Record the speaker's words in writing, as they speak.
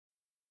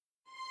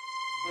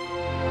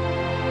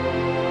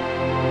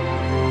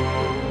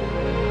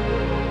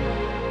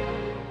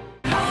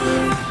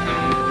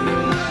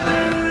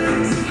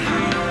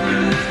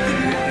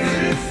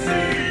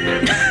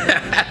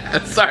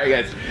Sorry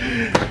guys.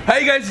 How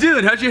you guys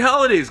doing? How's your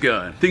holidays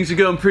going? Things are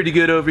going pretty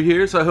good over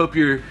here, so I hope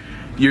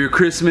your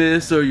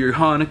Christmas or your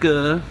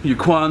Hanukkah, your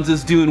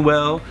Kwanzaa's doing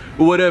well,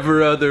 or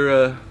whatever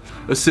other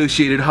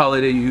associated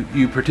holiday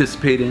you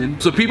participate in.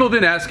 So people have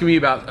been asking me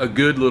about a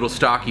good little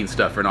stocking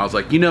stuffer, and I was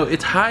like, you know,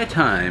 it's high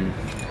time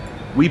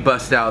we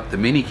bust out the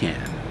mini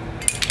can.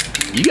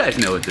 You guys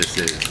know what this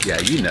is.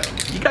 Yeah, you know.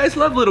 You guys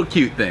love little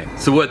cute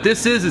things. So what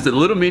this is a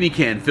little mini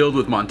can filled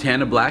with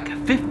Montana Black,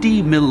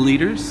 50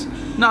 milliliters.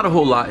 Not a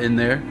whole lot in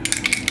there,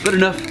 but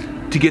enough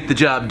to get the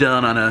job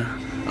done on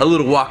a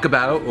little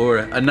walkabout or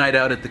a night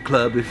out at the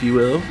club, if you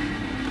will.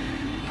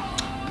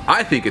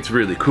 I think it's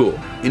really cool.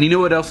 And you know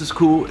what else is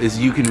cool? Is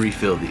you can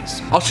refill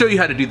these. I'll show you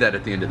how to do that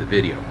at the end of the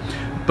video.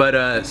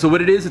 But so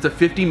what it is, it's a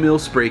 50 ml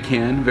spray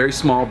can, very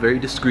small, very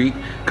discreet.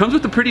 Comes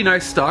with a pretty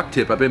nice stock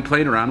tip. I've been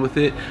playing around with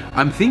it.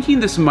 I'm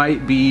thinking this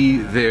might be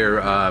their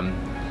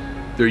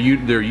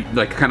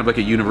like kind of like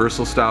a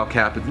universal style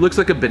cap. It looks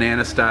like a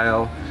banana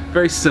style,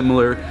 very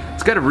similar.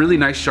 It's got a really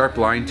nice sharp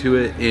line to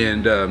it,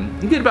 and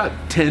you get about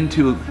 10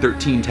 to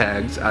 13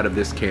 tags out of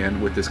this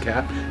can with this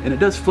cap, and it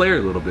does flare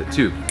a little bit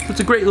too. So it's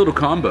a great little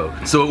combo.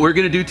 So what we're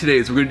gonna do today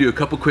is we're gonna do a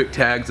couple quick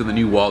tags on the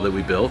new wall that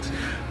we built.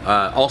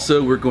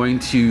 Also, we're going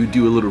to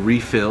do a little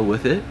refill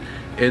with it,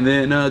 and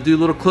then do a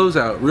little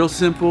closeout. Real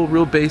simple,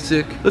 real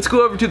basic. Let's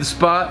go over to the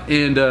spot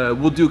and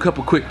we'll do a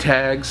couple quick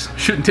tags.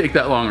 Shouldn't take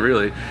that long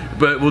really,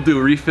 but we'll do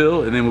a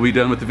refill and then we'll be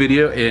done with the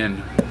video,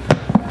 and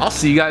I'll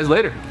see you guys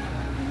later.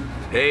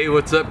 Hey,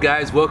 what's up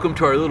guys? Welcome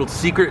to our little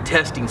secret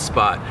testing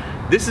spot.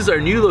 This is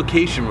our new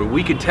location where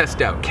we can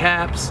test out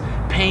caps,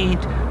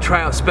 paint,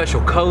 try out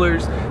special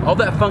colors, all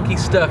that funky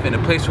stuff in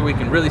a place where we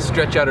can really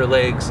stretch out our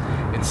legs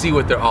and see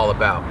what they're all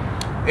about.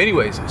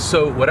 Anyways,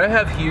 so what I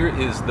have here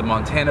is the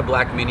Montana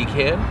Black mini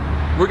can.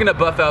 We're gonna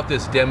buff out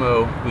this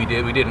demo we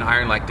did. We did an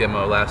Iron Like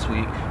demo last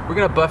week. We're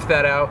gonna buff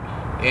that out,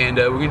 and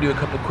we're gonna do a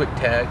couple quick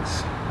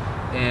tags,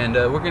 and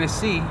we're gonna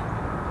see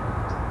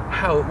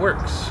how it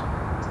works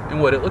and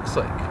what it looks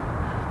like.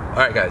 All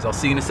right guys, I'll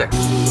see you in a second.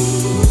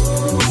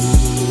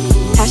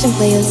 Passion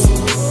players.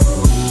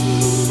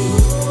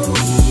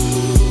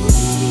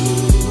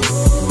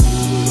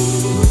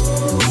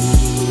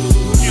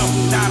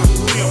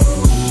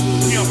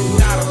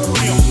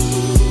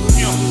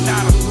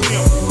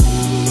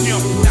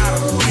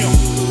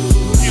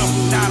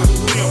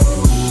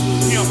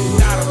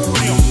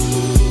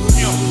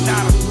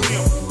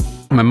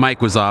 My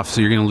mic was off,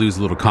 so you're gonna lose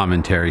a little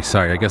commentary.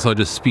 Sorry, I guess I'll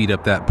just speed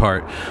up that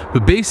part.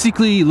 But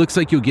basically, it looks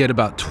like you'll get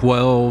about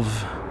 12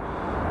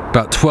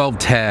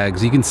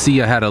 tags. You can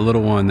see I had a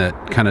little one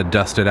that kind of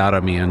dusted out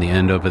on me on the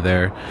end over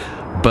there.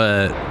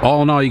 But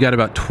all in all, you got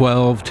about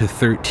 12 to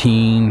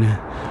 13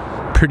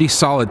 pretty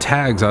solid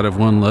tags out of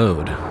one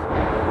load,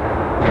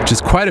 which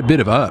is quite a bit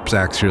of ups,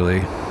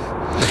 actually.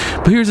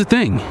 But here's the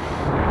thing.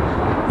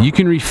 You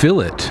can refill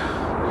it.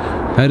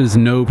 That is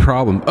no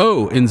problem.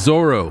 Oh, and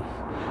Zorro,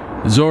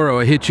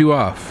 I hit you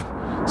off.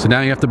 So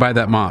now you have to buy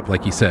that mop,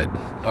 like you said.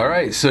 All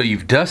right, so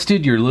you've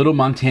dusted your little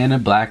Montana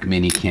Black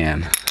mini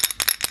can.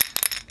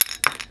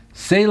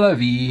 C'est la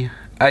vie.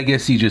 I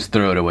guess you just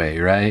throw it away,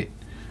 right?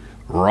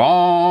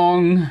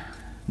 Wrong.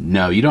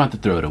 No, you don't have to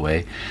throw it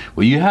away.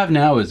 What you have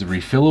now is a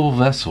refillable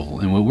vessel,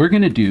 and what we're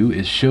gonna do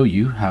is show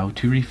you how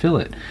to refill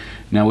it.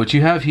 Now what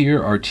you have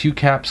here are two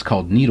caps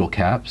called needle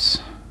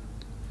caps,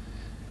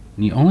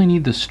 and you only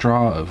need the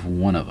straw of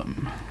one of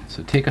them.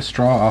 So take a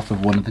straw off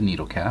of one of the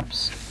needle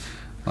caps,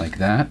 like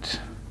that.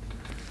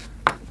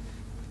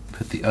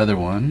 Put the other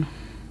one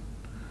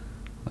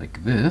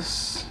like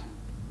this.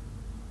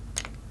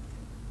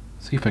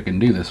 See if I can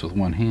do this with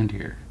one hand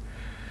here.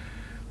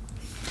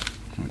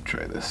 Let me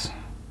try this.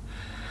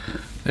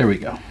 There we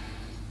go.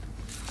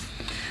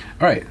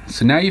 Alright,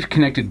 so now you've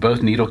connected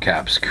both needle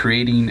caps,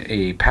 creating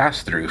a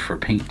pass-through for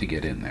paint to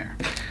get in there.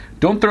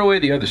 Don't throw away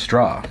the other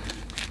straw.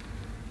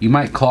 You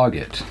might clog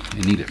it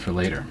and need it for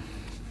later.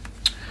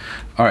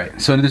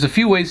 Alright, so there's a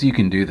few ways you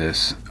can do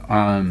this.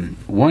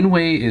 One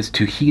way is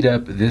to heat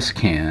up this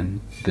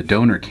can, the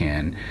donor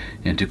can,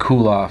 and to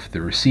cool off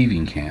the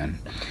receiving can.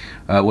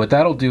 What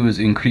that'll do is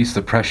increase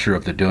the pressure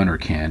of the donor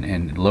can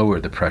and lower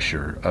the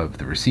pressure of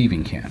the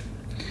receiving can.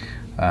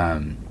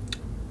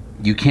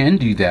 You can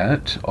do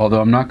that,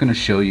 although I'm not going to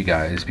show you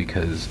guys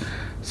because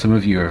some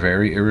of you are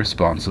very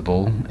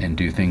irresponsible and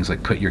do things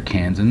like put your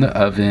cans in the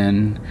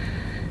oven.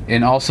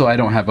 And also, I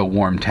don't have a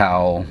warm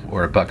towel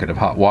or a bucket of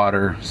hot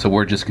water, so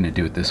we're just going to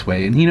do it this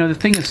way. And you know, the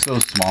thing is so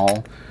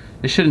small,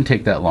 it shouldn't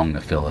take that long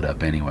to fill it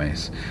up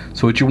anyways.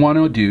 So what you want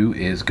to do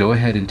is go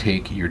ahead and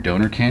take your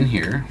donor can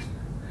here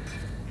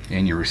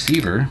and your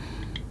receiver,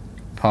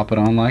 pop it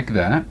on like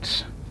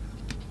that.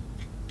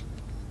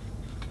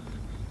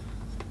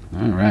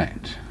 All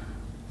right.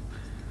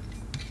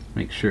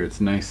 Make sure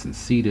it's nice and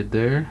seated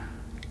there.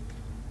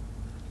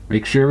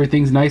 Make sure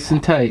everything's nice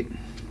and tight.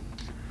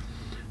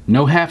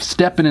 No half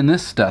stepping in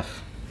this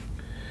stuff.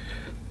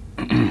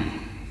 All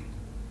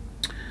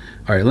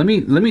right, let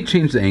me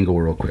change the angle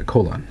real quick.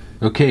 Hold on.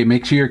 Okay,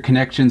 make sure your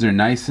connections are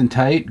nice and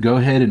tight. Go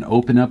ahead and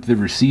open up the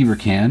receiver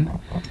can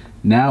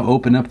Now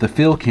open up the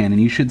fill can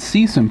and you should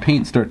see some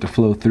paint start to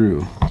flow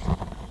through.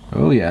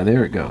 Oh yeah,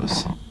 there it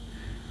goes.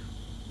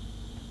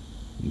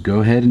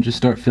 Go ahead and just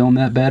start filling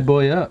that bad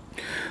boy up.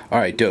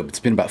 Alright, dope. It's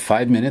been about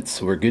 5 minutes,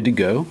 so we're good to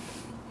go.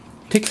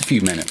 Takes a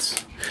few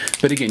minutes.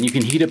 But again, you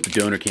can heat up the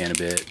donor can a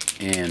bit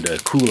and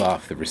cool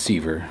off the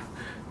receiver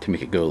to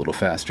make it go a little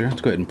faster.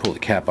 Let's go ahead and pull the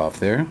cap off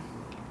there.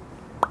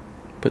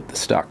 Put the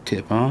stock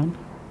tip on.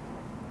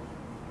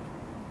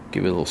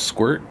 Give it a little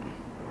squirt.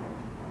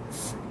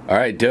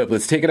 Alright, dope.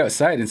 Let's take it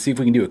outside and see if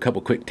we can do a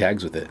couple quick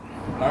tags with it.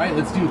 Alright,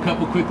 let's do a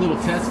couple quick little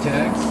test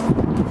tags.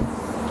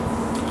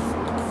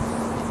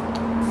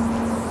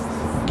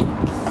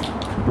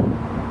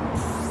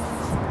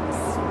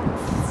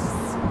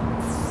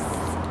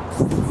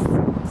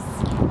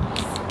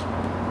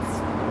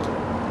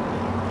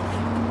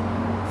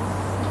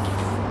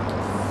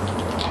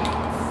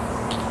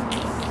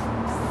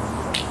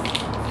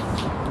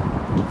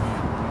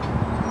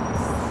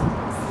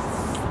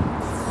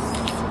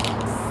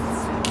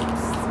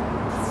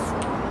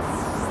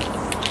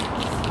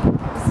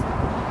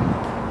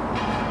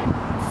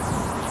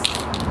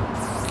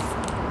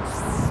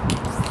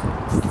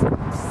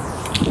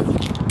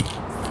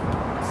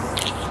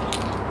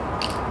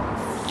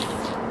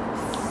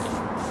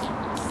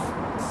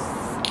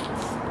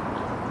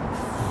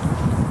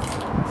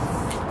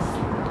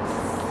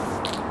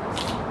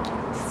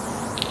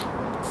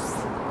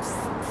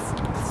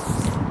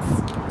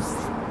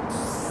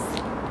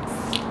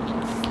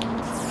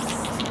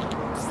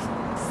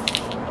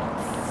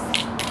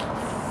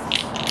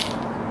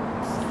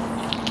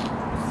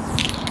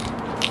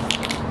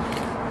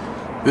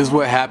 This is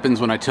what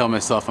happens when I tell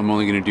myself I'm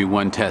only going to do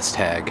one test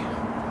tag.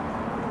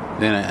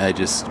 Then I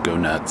just go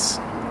nuts.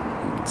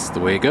 It's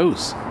the way it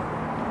goes.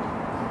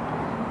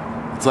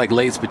 It's like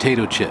Lay's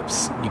potato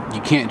chips.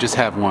 You can't just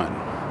have one.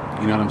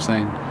 You know what I'm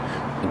saying?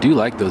 I do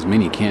like those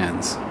mini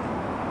cans.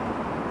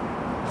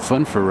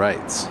 Fun for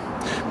rights.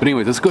 But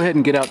anyway, let's go ahead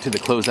and get out to the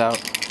closeout.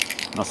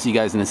 And I'll see you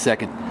guys in a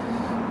second.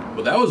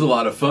 Well, that was a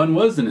lot of fun,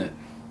 wasn't it?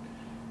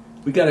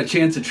 We got a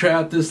chance to try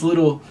out this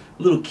little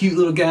cute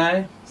little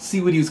guy,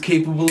 see what he was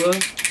capable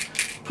of,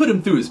 put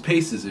him through his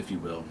paces, if you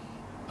will.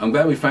 I'm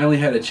glad we finally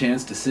had a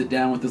chance to sit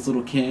down with this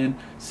little can,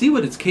 see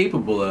what it's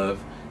capable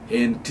of,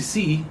 and to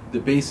see the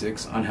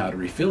basics on how to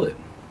refill it.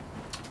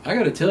 I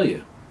gotta tell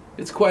you,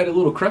 it's quite a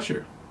little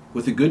crusher.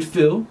 With a good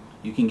fill,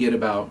 you can get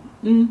about,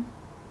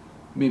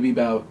 maybe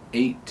about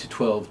 8 to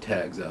 12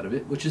 tags out of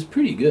it, which is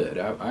pretty good,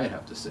 I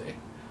have to say.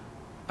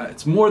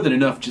 It's more than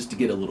enough just to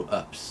get a little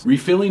ups.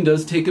 Refilling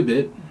does take a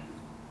bit.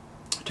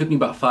 It took me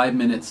about 5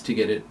 minutes to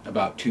get it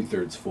about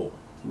 2/3 full,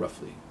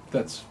 roughly.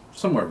 That's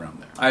somewhere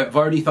around there. I've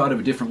already thought of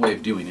a different way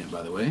of doing it,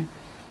 by the way.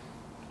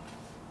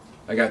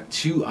 I got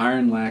 2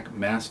 Iron Lac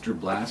Master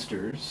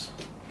Blasters,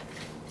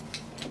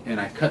 and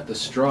I cut the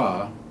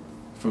straw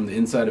from the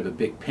inside of a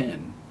Bic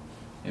pen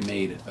and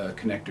made a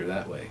connector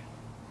that way.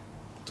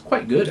 It's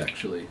quite good,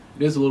 actually.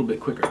 It is a little bit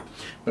quicker,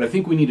 but I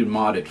think we need to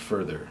mod it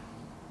further.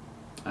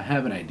 I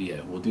have an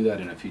idea. We'll do that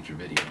in a future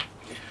video.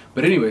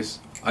 But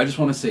anyways, I just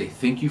want to say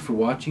thank you for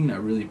watching. I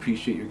really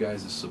appreciate your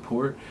guys'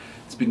 support.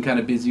 It's been kind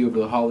of busy over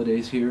the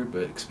holidays here,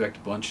 but expect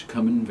a bunch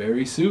coming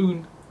very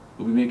soon.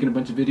 We'll be making a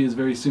bunch of videos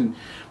very soon.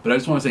 But I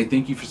just want to say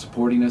thank you for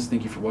supporting us.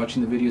 Thank you for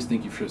watching the videos.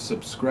 Thank you for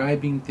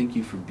subscribing. Thank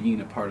you for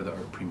being a part of the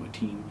Art Primo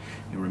team.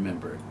 And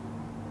remember,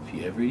 if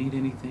you ever need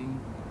anything,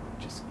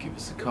 just give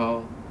us a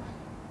call.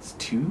 It's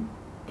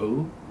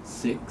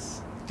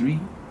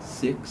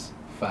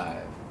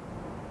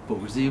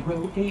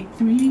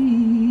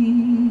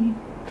 206-365-4083.